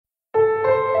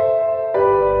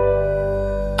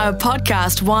A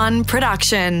Podcast One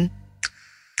production.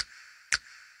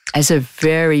 As a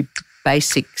very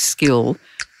basic skill,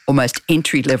 almost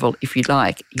entry level if you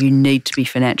like, you need to be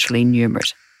financially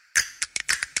numerate.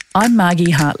 I'm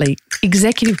Margie Hartley,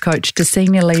 Executive Coach to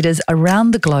senior leaders around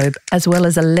the globe, as well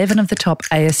as 11 of the top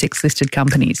ASX-listed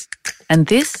companies. And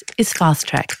this is Fast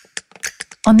Track.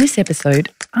 On this episode,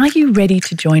 are you ready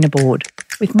to join a board?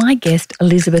 With my guest,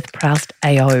 Elizabeth Proust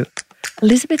AO.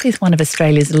 Elizabeth is one of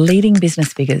Australia's leading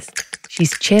business figures.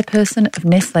 She's Chairperson of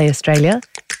Nestle Australia,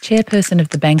 Chairperson of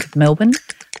the Bank of Melbourne,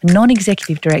 a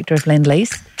Non-Executive Director of Lend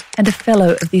Lease, and a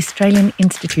Fellow of the Australian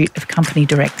Institute of Company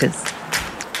Directors.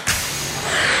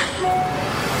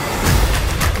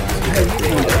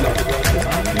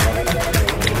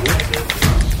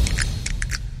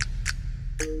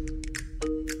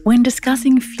 When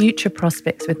discussing future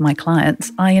prospects with my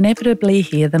clients, I inevitably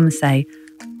hear them say,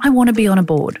 "I want to be on a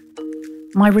board."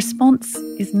 My response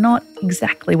is not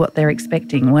exactly what they're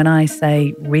expecting when I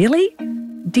say, "Really?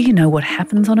 Do you know what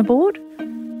happens on a board?"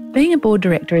 Being a board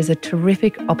director is a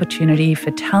terrific opportunity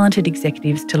for talented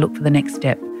executives to look for the next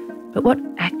step. But what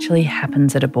actually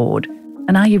happens at a board?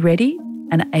 And are you ready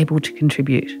and able to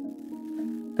contribute?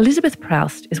 Elizabeth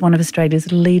Proust is one of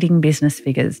Australia's leading business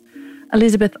figures.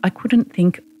 Elizabeth, I couldn't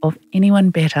think of anyone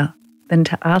better than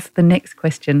to ask the next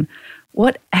question.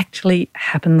 What actually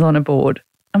happens on a board?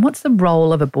 And what's the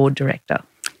role of a board director?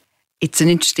 It's an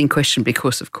interesting question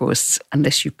because, of course,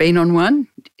 unless you've been on one,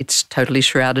 it's totally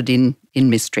shrouded in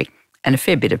mystery and a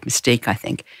fair bit of mystique, I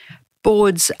think.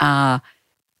 Boards are,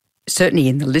 certainly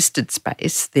in the listed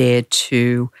space, there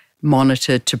to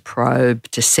monitor, to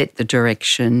probe, to set the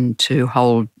direction, to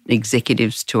hold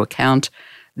executives to account.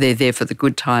 They're there for the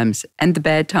good times and the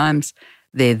bad times.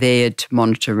 They're there to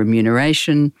monitor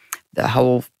remuneration, the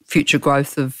whole future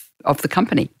growth of the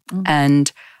company. And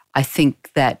I think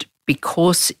that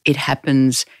because it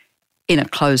happens in a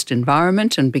closed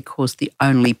environment and because the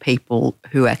only people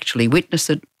who actually witness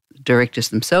it, the directors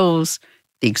themselves,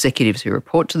 the executives who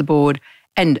report to the board,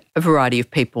 and a variety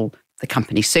of people, the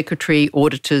company secretary,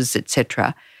 auditors,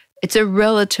 etc., it's a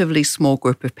relatively small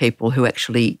group of people who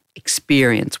actually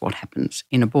experience what happens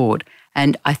in a board.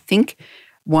 And I think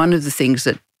one of the things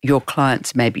that your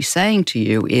clients may be saying to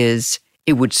you is,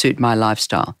 it would suit my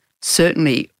lifestyle.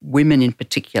 Certainly women in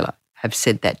particular have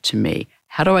said that to me.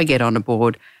 How do I get on a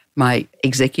board? My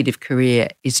executive career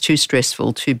is too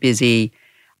stressful, too busy.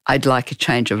 I'd like a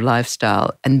change of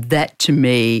lifestyle. And that to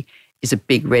me is a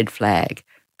big red flag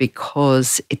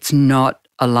because it's not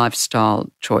a lifestyle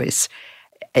choice.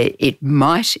 It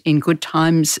might in good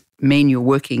times mean you're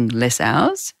working less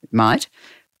hours, it might,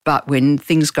 but when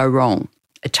things go wrong,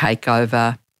 a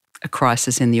takeover, a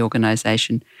crisis in the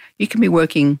organisation, you can be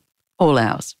working all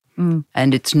hours.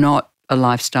 And it's not a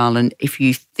lifestyle. And if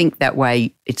you think that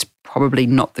way, it's probably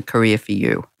not the career for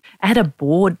you. At a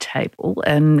board table,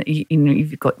 and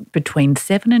you've got between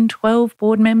 7 and 12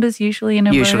 board members usually in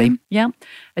a room. Yeah.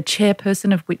 A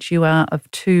chairperson, of which you are of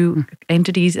 2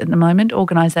 entities at the moment,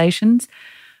 organisations.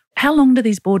 How long do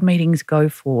these board meetings go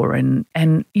for? And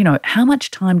you know, how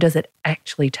much time does it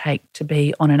actually take to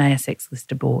be on an ASX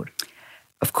listed board?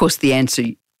 Of course, the answer,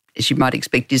 as you might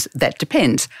expect, is that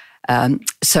depends.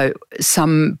 So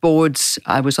some boards,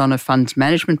 I was on a funds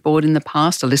management board in the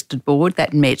past, a listed board,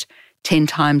 that met 10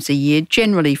 times a year,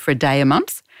 generally for a day a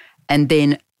month, and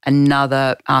then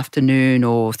another afternoon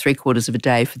or 3/4 of a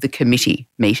day for the committee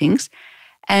meetings.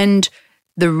 And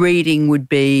the reading would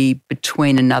be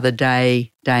between another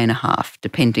day, day and a half,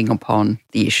 depending upon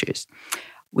the issues.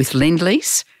 With Lend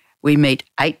Lease, we meet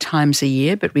 8 times a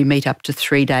year, but we meet up to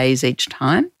 3 days each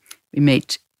time. We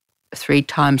meet 3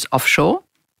 times offshore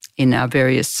in our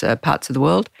various parts of the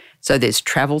world. So there's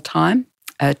travel time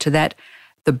to that.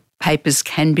 The papers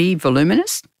can be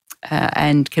voluminous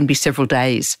and can be several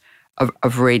days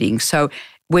of reading. So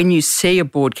when you see a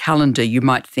board calendar, you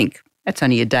might think that's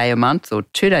only a day a month or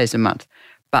 2 days a month.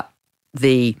 But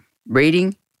the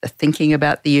reading, the thinking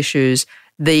about the issues,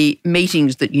 the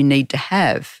meetings that you need to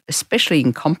have, especially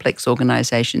in complex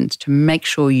organisations, to make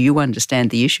sure you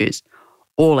understand the issues,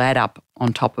 all add up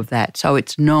on top of that. So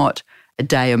it's not a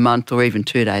day a month or even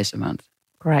 2 days a month.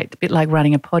 Great. A bit like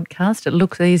running a podcast. It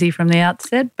looks easy from the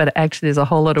outset, but actually there's a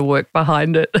whole lot of work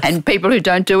behind it. And people who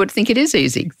don't do it think it is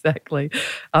easy. Exactly.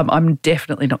 I'm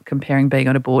definitely not comparing being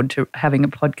on a board to having a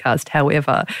podcast.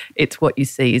 However, it's what you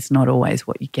see is not always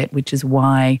what you get, which is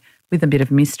why, with a bit of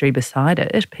mystery beside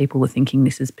it, people were thinking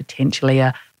this is potentially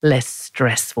a less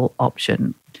stressful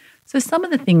option. So some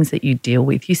of the things that you deal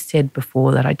with, you said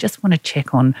before that I just want to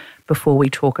check on before we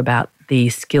talk about the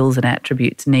skills and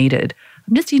attributes needed.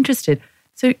 I'm just interested,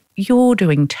 so you're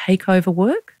doing takeover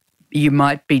work? You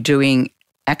might be doing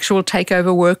actual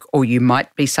takeover work, or you might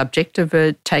be subject of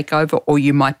a takeover, or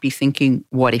you might be thinking,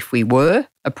 what if we were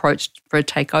approached for a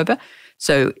takeover?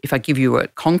 So if I give you a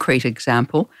concrete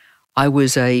example, I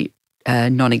was a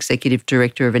non-executive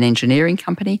director of an engineering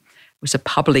company. It was a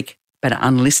public but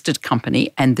unlisted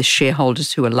company, and the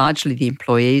shareholders, who are largely the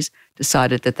employees,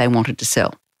 decided that they wanted to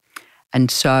sell. And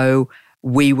so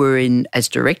we were in, as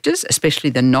directors, especially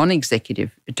the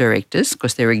non-executive directors,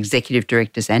 because there are executive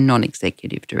directors and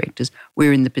non-executive directors,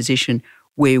 we're in the position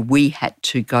where we had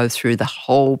to go through the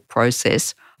whole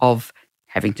process of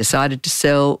having decided to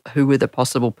sell, who were the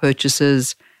possible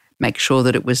purchasers, make sure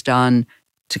that it was done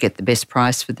to get the best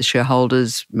price for the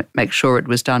shareholders, make sure it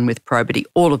was done with probity,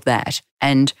 all of that.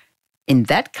 And in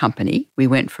that company, we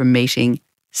went from meeting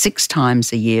 6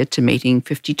 times a year to meeting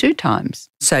 52 times.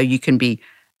 So you can be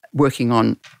working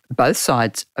on both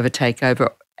sides of a takeover,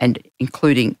 and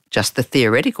including just the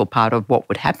theoretical part of what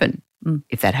would happen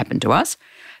if that happened to us.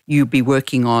 You'd be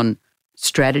working on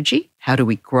strategy. How do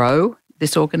we grow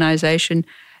this organisation?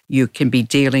 You can be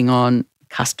dealing on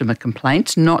customer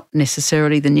complaints, not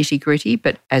necessarily the nitty-gritty,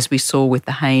 but as we saw with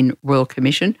the Hayne Royal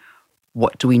Commission,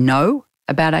 what do we know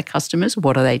about our customers?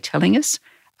 What are they telling us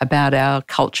about our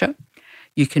culture?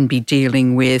 You can be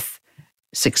dealing with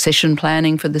succession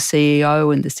planning for the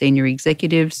CEO and the senior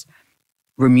executives,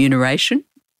 remuneration.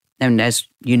 And as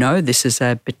you know, this is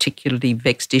a particularly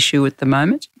vexed issue at the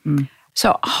moment.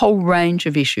 So a whole range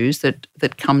of issues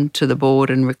that come to the board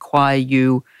and require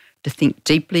you to think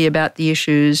deeply about the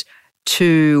issues,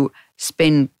 to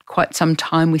spend quite some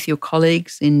time with your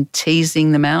colleagues in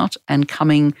teasing them out and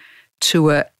coming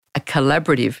to a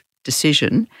collaborative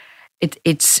decision.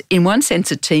 It's in one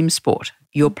sense a team sport.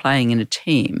 You're playing in a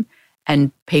team,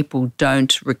 and people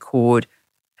don't record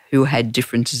who had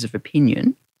differences of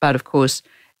opinion. But of course,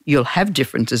 you'll have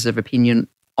differences of opinion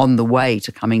on the way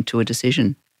to coming to a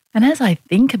decision. And as I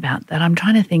think about that, I'm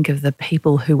trying to think of the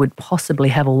people who would possibly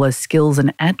have all those skills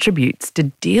and attributes to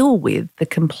deal with the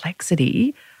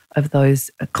complexity of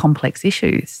those complex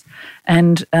issues.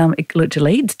 And it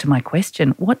leads to my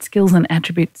question, what skills and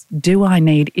attributes do I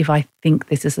need if I think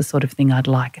this is the sort of thing I'd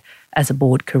like as a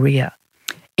board career?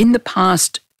 In the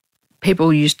past,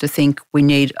 people used to think we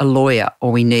need a lawyer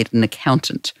or we need an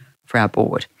accountant for our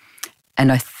board.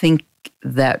 And I think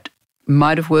that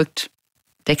might have worked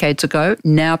decades ago.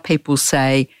 Now people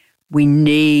say we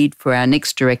need, for our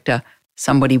next director,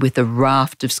 somebody with a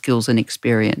raft of skills and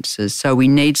experiences. So we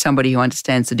need somebody who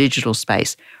understands the digital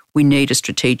space. We need a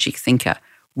strategic thinker.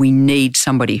 We need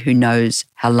somebody who knows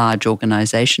how large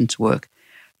organisations work.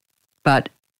 But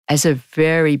as a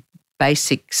very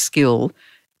basic skill,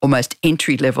 almost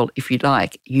entry level, if you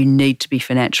like, you need to be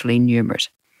financially numerate.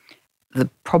 The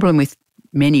problem with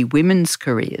many women's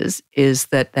careers is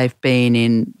that they've been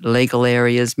in legal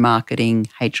areas, marketing,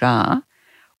 HR,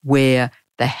 where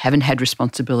they haven't had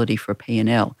responsibility for a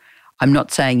P&L. I'm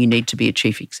not saying you need to be a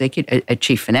chief executive, a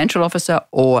chief financial officer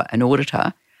or an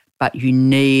auditor, but you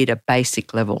need a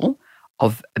basic level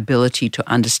of ability to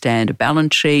understand a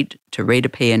balance sheet, to read a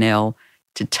P&L,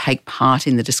 to take part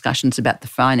in the discussions about the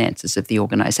finances of the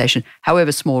organisation,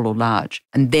 however small or large.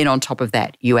 And then on top of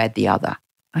that, you add the other.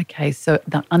 Okay, so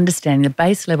the understanding, the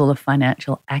base level of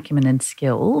financial acumen and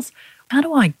skills. How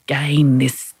do I gain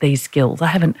these skills?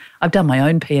 I've done my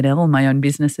own P&L and my own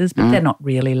businesses, but they're not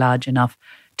really large enough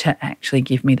to actually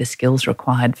give me the skills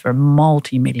required for a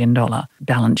multi-million-dollar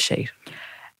balance sheet.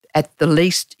 At the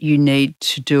least, you need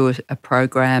to do a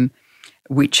program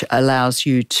which allows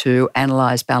you to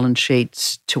analyse balance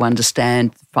sheets, to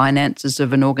understand the finances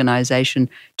of an organisation,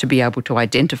 to be able to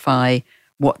identify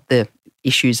what the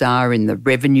issues are in the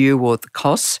revenue or the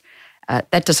costs.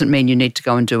 That doesn't mean you need to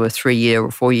go and do a 3-year or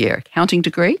 4-year accounting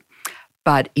degree,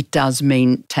 but it does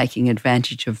mean taking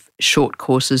advantage of short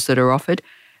courses that are offered.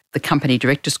 The Company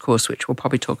Directors course, which we'll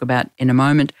probably talk about in a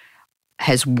moment,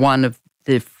 has one of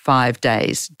the 5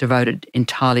 days devoted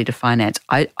entirely to finance.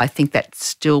 I think that's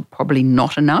still probably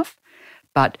not enough,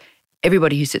 but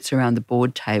everybody who sits around the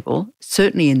board table,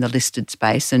 certainly in the listed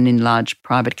space and in large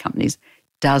private companies,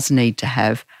 does need to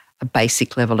have a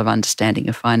basic level of understanding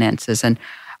of finances. And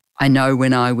I know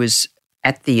when I was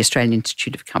at the Australian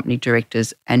Institute of Company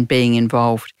Directors and being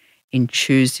involved in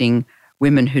choosing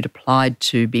women who'd applied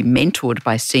to be mentored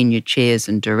by senior chairs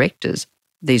and directors,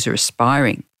 these are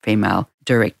aspiring female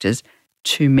directors,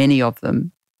 too many of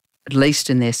them, at least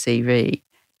in their CV,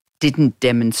 didn't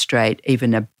demonstrate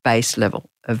even a base level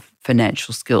of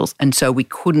financial skills. And so we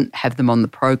couldn't have them on the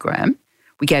program.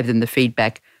 We gave them the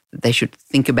feedback that they should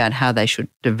think about how they should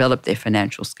develop their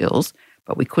financial skills,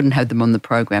 but we couldn't have them on the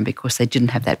program because they didn't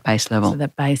have that base level. So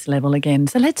that base level again.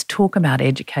 So let's talk about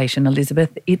education,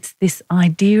 Elizabeth. It's this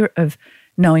idea of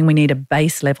knowing we need a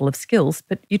base level of skills.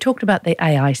 But you talked about the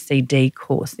AICD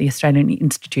course, the Australian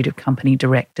Institute of Company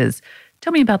Directors.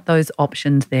 Tell me about those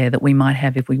options there that we might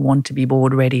have if we want to be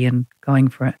board ready and going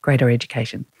for a greater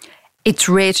education. It's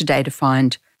rare today to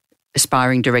find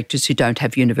aspiring directors who don't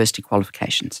have university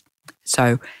qualifications.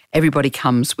 So everybody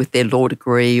comes with their law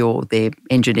degree or their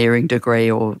engineering degree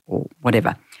or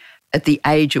whatever. At the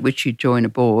age at which you join a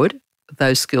board,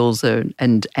 those skills and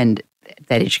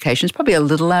that education is probably a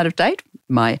little out of date.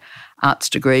 My arts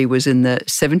degree was in the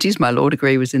 70s. My law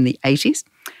degree was in the 80s.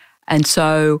 And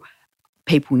so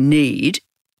people need,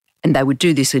 and they would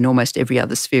do this in almost every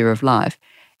other sphere of life,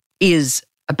 is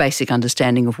a basic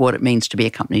understanding of what it means to be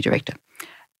a company director.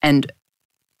 And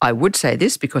I would say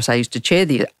this because I used to chair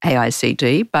the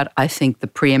AICD, but I think the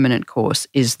preeminent course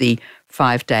is the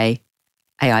 5-day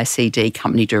AICD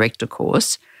Company Director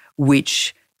course,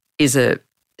 which is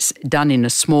done in a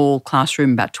small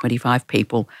classroom, about 25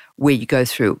 people, where you go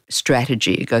through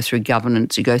strategy, you go through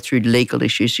governance, you go through legal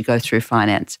issues, you go through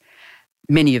finance.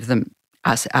 Many of them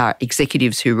are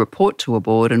executives who report to a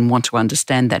board and want to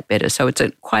understand that better. So it's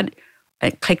a quite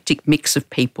eclectic mix of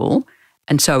people.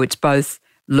 And so it's both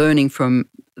learning from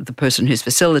the person who's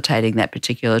facilitating that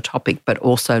particular topic, but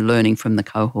also learning from the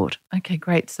cohort. Okay,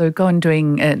 great. So go and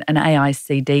doing an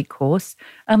AICD course.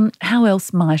 How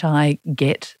else might I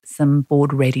get some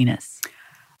board readiness?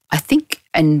 I think,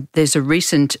 and there's a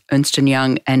recent Ernst &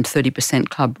 Young and 30%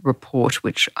 Club report,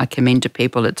 which I commend to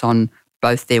people, it's on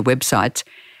both their websites,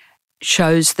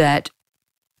 shows that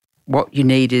what you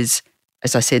need is,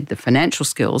 as I said, the financial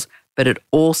skills, but it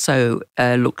also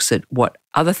looks at what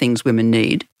other things women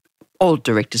need, all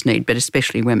directors need, but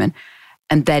especially women,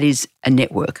 and that is a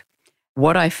network.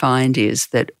 What I find is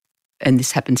that, and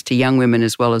this happens to young women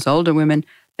as well as older women,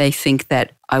 they think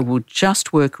that I will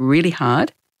just work really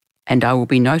hard and I will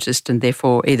be noticed and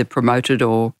therefore either promoted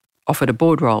or offered a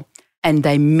board role. And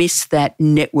they miss that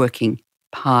networking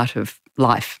part of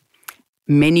life.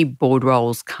 Many board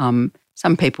roles come,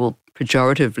 some people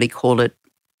pejoratively call it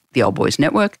the old boys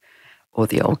network or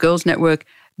the old girls network,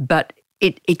 but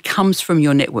it comes from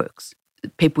your networks,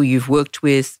 people you've worked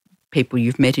with, people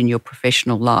you've met in your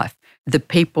professional life. The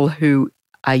people who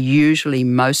are usually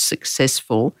most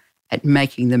successful at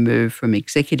making the move from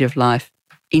executive life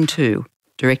into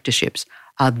directorships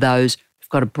are those who've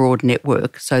got a broad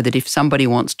network, so that if somebody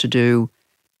wants to do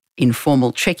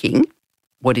informal checking,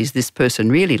 what is this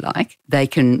person really like, they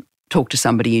can talk to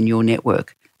somebody in your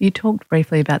network. You talked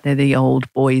briefly about the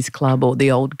old boys club or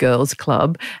the old girls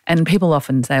club, and people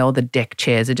often say, the deck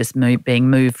chairs are just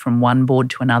being moved from one board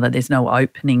to another. There's no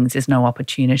openings, there's no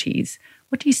opportunities.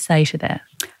 What do you say to that?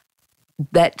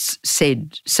 That's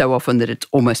said so often that it's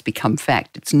almost become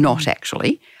fact. It's not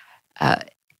actually.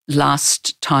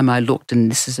 Last time I looked, and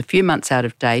this is a few months out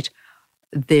of date,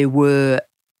 there were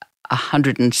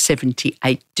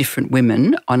 178 different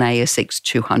women on ASX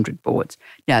 200 boards.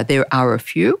 Now, there are a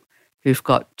few who've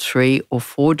got 3 or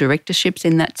 4 directorships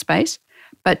in that space,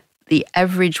 but the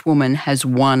average woman has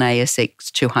one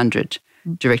ASX 200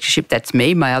 directorship. That's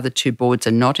me. My other 2 boards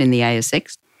are not in the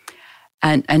ASX.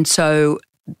 And so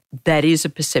that is a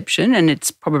perception, and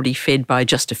it's probably fed by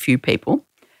just a few people.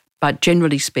 But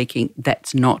generally speaking,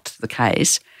 that's not the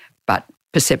case. But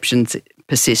perceptions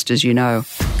persist, as you know.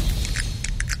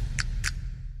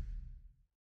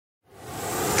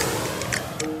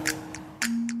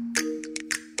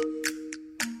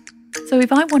 So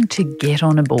if I want to get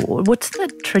on a board, what's the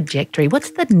trajectory?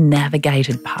 What's the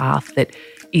navigated path that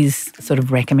is sort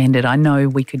of recommended? I know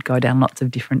we could go down lots of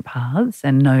different paths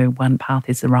and no one path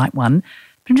is the right one.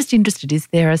 But I'm just interested, is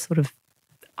there a sort of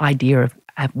idea of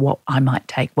what I might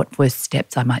take, what first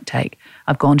steps I might take?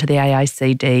 I've gone to the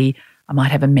AICD, I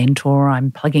might have a mentor, I'm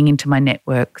plugging into my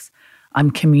networks,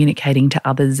 I'm communicating to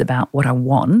others about what I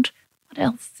want. What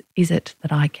else is it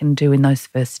that I can do in those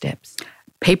first steps?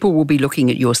 People will be looking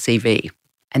at your CV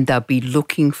and they'll be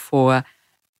looking for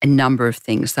a number of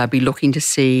things. They'll be looking to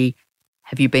see,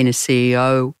 have you been a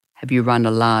CEO? Have you run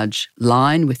a large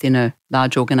line within a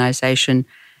large organisation?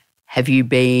 Have you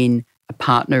been a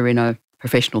partner in a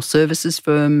professional services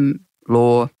firm,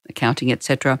 law, accounting,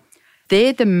 etc.?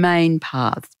 They're the main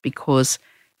paths, because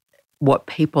what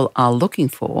people are looking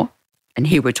for, and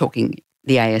here we're talking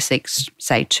the ASX,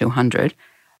 say 200,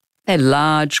 they're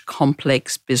large,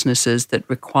 complex businesses that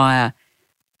require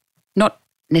not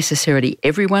necessarily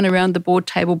everyone around the board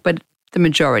table, but the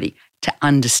majority to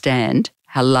understand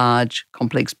how large,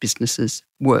 complex businesses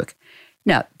work.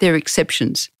 Now, there are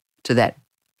exceptions to that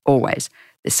always.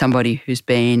 There's somebody who's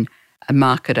been a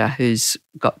marketer who's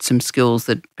got some skills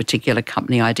that a particular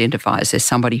company identifies. There's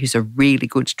somebody who's a really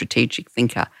good strategic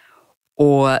thinker.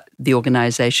 or the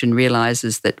organisation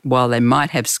realises that while they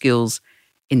might have skills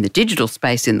in the digital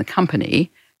space in the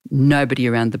company, nobody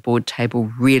around the board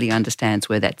table really understands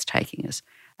where that's taking us.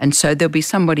 And so there'll be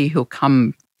somebody who'll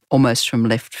come almost from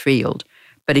left field.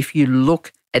 But if you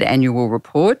look at annual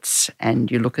reports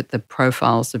and you look at the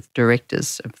profiles of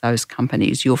directors of those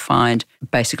companies, you'll find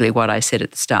basically what I said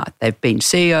at the start. They've been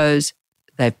CEOs,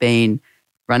 they've been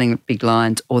running big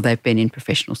lines, or they've been in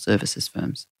professional services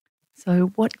firms.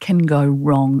 So what can go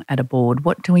wrong at a board?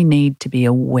 What do we need to be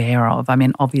aware of? I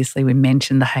mean, obviously we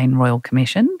mentioned the Hayne Royal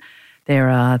Commission. There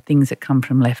are things that come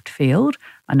from left field.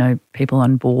 I know people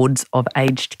on boards of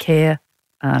aged care,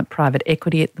 private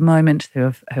equity at the moment who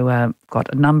have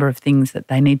got a number of things that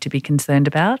they need to be concerned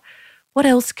about. What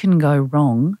else can go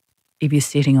wrong if you're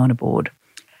sitting on a board?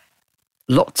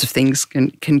 Lots of things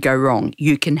can go wrong.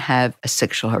 You can have a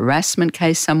sexual harassment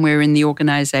case somewhere in the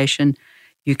organisation.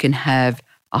 You can have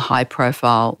a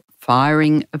high-profile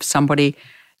firing of somebody.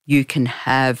 You can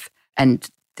have, and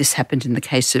this happened in the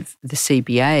case of the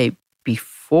CBA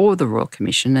before the Royal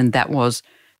Commission, and that was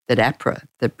that APRA,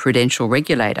 the prudential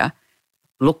regulator,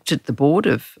 looked at the board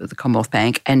of the Commonwealth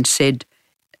Bank and said,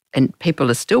 and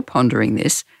people are still pondering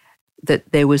this,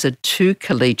 that there was a too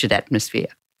collegiate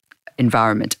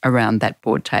environment around that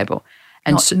board table.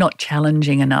 And not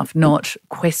challenging enough, not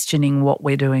questioning what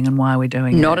we're doing and why we're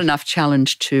doing it. Not enough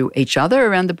challenge to each other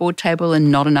around the board table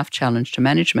and not enough challenge to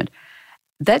management.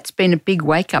 That's been a big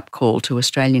wake-up call to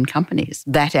Australian companies,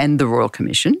 that and the Royal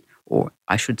Commission, or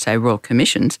I should say Royal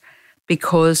Commissions,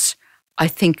 because I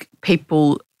think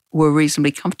people were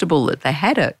reasonably comfortable that they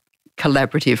had a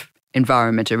collaborative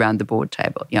environment around the board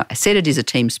table. You know, I said it is a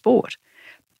team sport.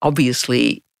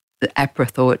 Obviously, the APRA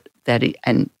thought that,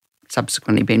 and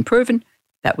subsequently been proven,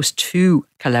 that was too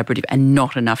collaborative and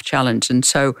not enough challenge. And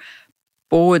so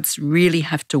boards really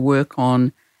have to work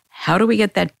on how do we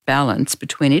get that balance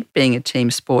between it being a team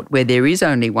sport where there is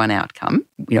only one outcome,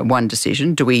 one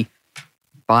decision. Do we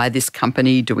buy this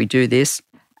company? Do we do this?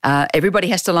 Everybody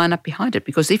has to line up behind it,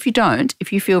 because if you don't,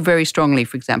 if you feel very strongly,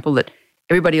 for example, that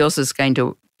everybody else is going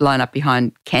to line up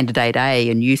behind candidate A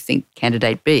and you think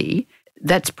candidate B,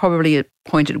 that's probably a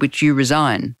point at which you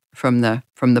resign from the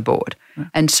board. Right.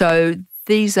 And so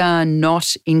these are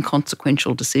not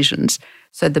inconsequential decisions.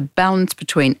 So the balance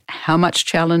between how much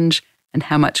challenge and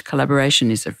how much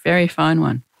collaboration is a very fine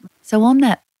one. So on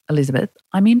that, Elizabeth,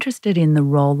 I'm interested in the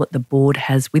role that the board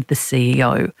has with the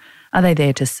CEO. Are they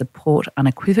there to support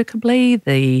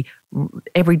unequivocally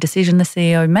every decision the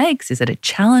CEO makes? Is it a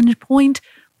challenge point?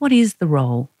 What is the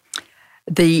role?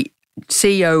 The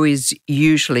CEO is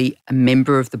usually a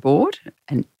member of the board,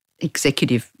 an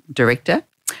executive director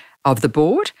of the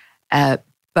board,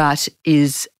 but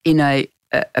is in a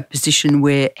position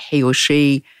where he or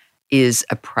she is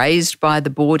appraised by the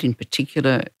board, in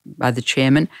particular by the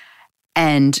chairman,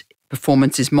 and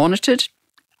performance is monitored.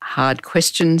 Hard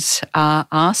questions are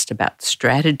asked about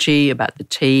strategy, about the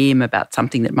team, about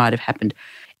something that might have happened.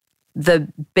 The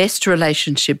best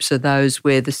relationships are those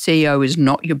where the CEO is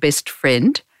not your best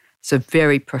friend. It's a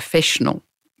very professional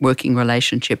working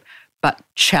relationship, but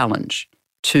challenge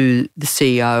to the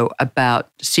CEO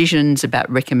about decisions, about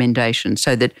recommendations,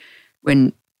 so that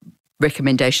when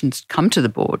recommendations come to the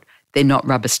board, they're not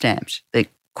rubber stamped. They're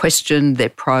questioned, they're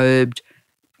probed.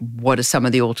 What are some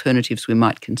of the alternatives we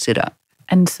might consider?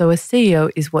 And so a CEO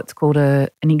is what's called an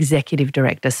executive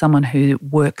director, someone who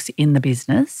works in the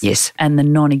business. Yes. And the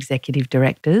non-executive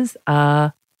directors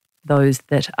are those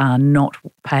that are not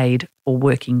paid or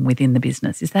working within the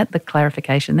business. Is that the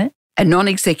clarification there? A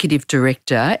non-executive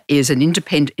director is an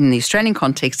independent, in the Australian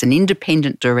context, an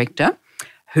independent director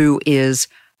who is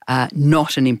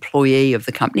not an employee of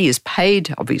the company, is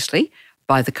paid, obviously,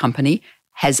 by the company,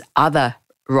 has other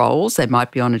roles. They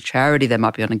might be on a charity, they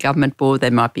might be on a government board, they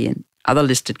might be in other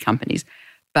listed companies,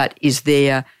 but is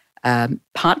there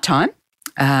part-time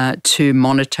to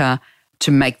monitor,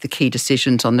 to make the key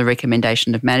decisions on the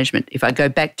recommendation of management. If I go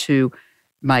back to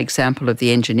my example of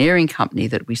the engineering company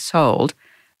that we sold,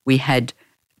 we had,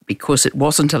 because it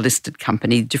wasn't a listed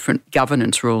company, different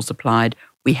governance rules applied.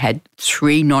 We had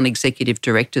 3 non-executive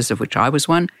directors, of which I was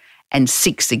one, and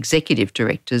 6 executive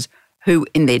directors who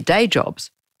in their day jobs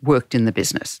worked in the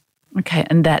business. Okay,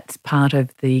 and that's part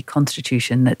of the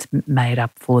constitution that's made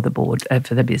up for the board,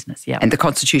 for the business, yeah. And the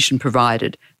constitution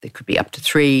provided there could be up to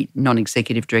 3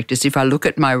 non-executive directors. If I look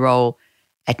at my role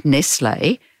at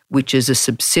Nestle, which is a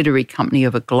subsidiary company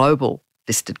of a global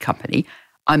listed company,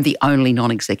 I'm the only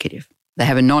non-executive. They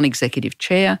have a non-executive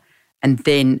chair, and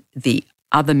then the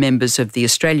other members of the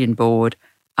Australian board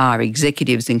are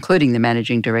executives, including the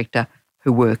managing director,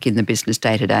 who work in the business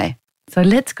day to day. So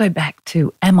let's go back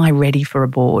to, am I ready for a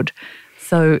board?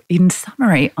 So in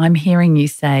summary, I'm hearing you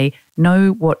say,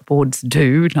 know what boards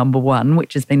do, number one,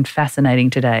 which has been fascinating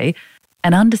today,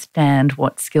 and understand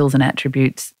what skills and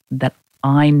attributes that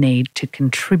I need to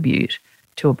contribute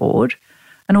to a board,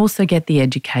 and also get the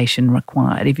education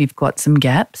required. If you've got some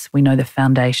gaps, we know the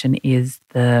foundation is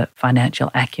the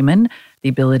financial acumen, the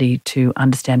ability to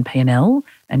understand P&L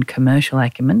and commercial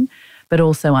acumen, but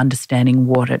also understanding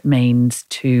what it means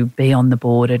to be on the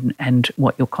board and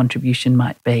what your contribution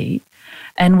might be.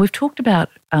 And we've talked about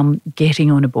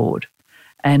getting on a board,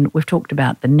 and we've talked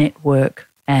about the network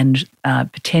and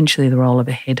potentially the role of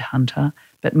a headhunter,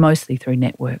 but mostly through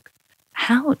network.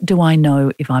 How do I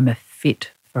know if I'm a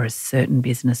fit for a certain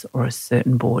business or a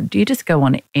certain board? Do you just go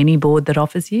on any board that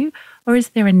offers you, or is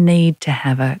there a need to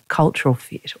have a cultural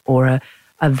fit or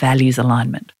a values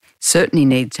alignment? Certainly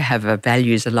need to have a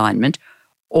values alignment.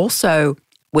 Also,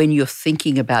 when you're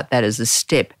thinking about that as a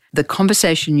step, the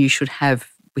conversation you should have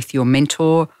with your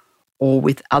mentor or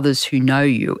with others who know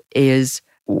you is,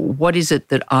 what is it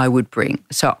that I would bring?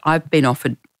 So I've been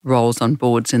offered roles on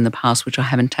boards in the past which I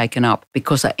haven't taken up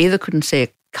because I either couldn't see a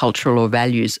cultural or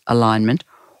values alignment,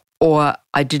 or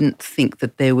I didn't think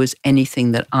that there was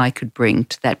anything that I could bring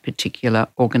to that particular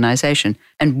organisation.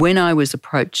 And when I was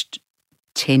approached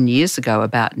 10 years ago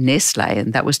about Nestle,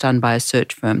 and that was done by a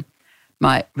search firm,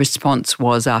 my response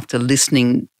was, after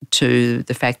listening to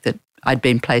the fact that I'd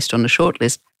been placed on a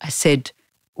shortlist, I said,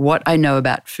 what I know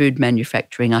about food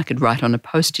manufacturing, I could write on a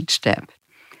postage stamp.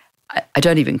 I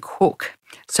don't even cook.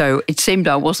 So it seemed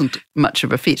I wasn't much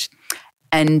of a fit.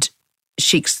 And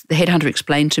the headhunter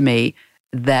explained to me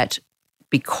that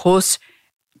because,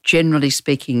 generally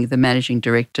speaking, the managing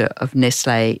director of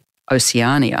Nestle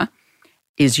Oceania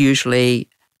is usually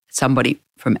somebody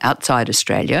from outside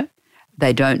Australia,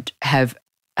 they don't have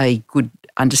a good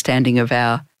understanding of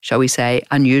our, shall we say,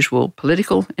 unusual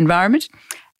political environment,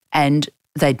 and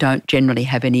they don't generally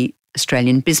have any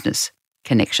Australian business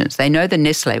connections. They know the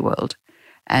Nestle world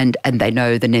and they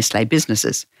know the Nestle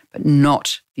businesses, but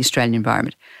not the Australian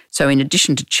environment. So in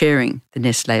addition to chairing the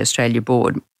Nestle Australia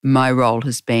board, my role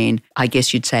has been, I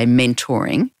guess you'd say,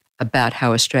 mentoring about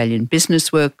how Australian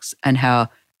business works and how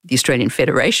the Australian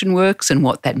Federation works and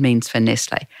what that means for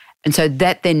Nestle. And so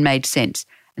that then made sense.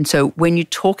 And so when you're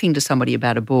talking to somebody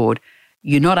about a board,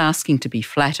 you're not asking to be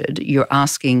flattered, you're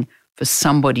asking for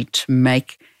somebody to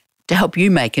help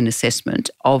you make an assessment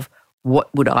of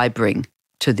what would I bring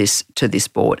to this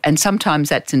board. And sometimes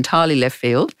that's entirely left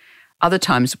field. Other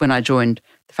times when I joined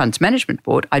the funds management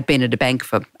board, I'd been at a bank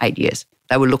for 8 years.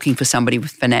 They were looking for somebody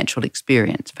with financial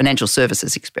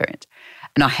services experience.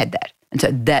 And I had that. And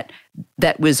so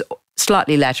that was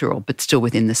slightly lateral, but still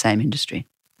within the same industry.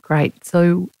 Great.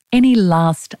 So any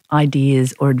last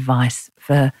ideas or advice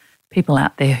for people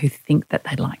out there who think that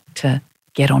they'd like to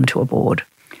get onto a board?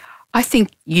 I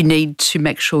think you need to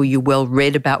make sure you're well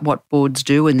read about what boards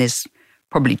do, and there's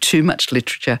probably too much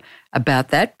literature about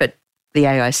that, but the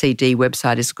AICD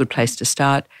website is a good place to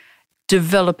start.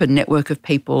 Develop a network of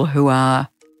people who are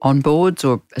on boards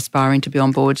or aspiring to be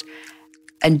on boards,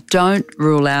 and don't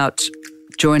rule out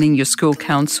joining your school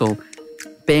council,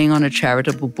 being on a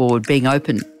charitable board, being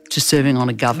open to serving on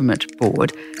a government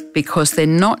board, because they're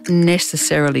not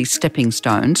necessarily stepping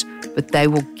stones, but they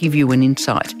will give you an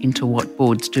insight into what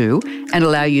boards do and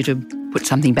allow you to put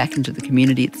something back into the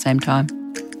community at the same time.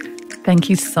 Thank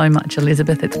you so much,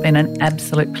 Elizabeth. It's been an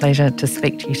absolute pleasure to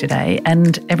speak to you today.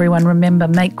 And everyone, remember,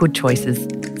 make good choices.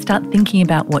 Start thinking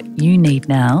about what you need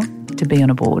now to be on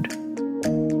a board.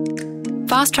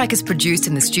 Fast Track is produced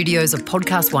in the studios of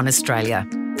Podcast One Australia.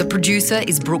 The producer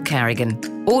is Brooke Carrigan.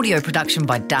 Audio production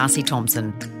by Darcy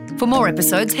Thompson. For more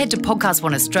episodes, head to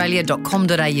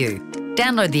podcastoneaustralia.com.au.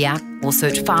 Download the app or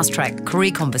search Fast Track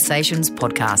Career Conversations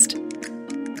Podcast.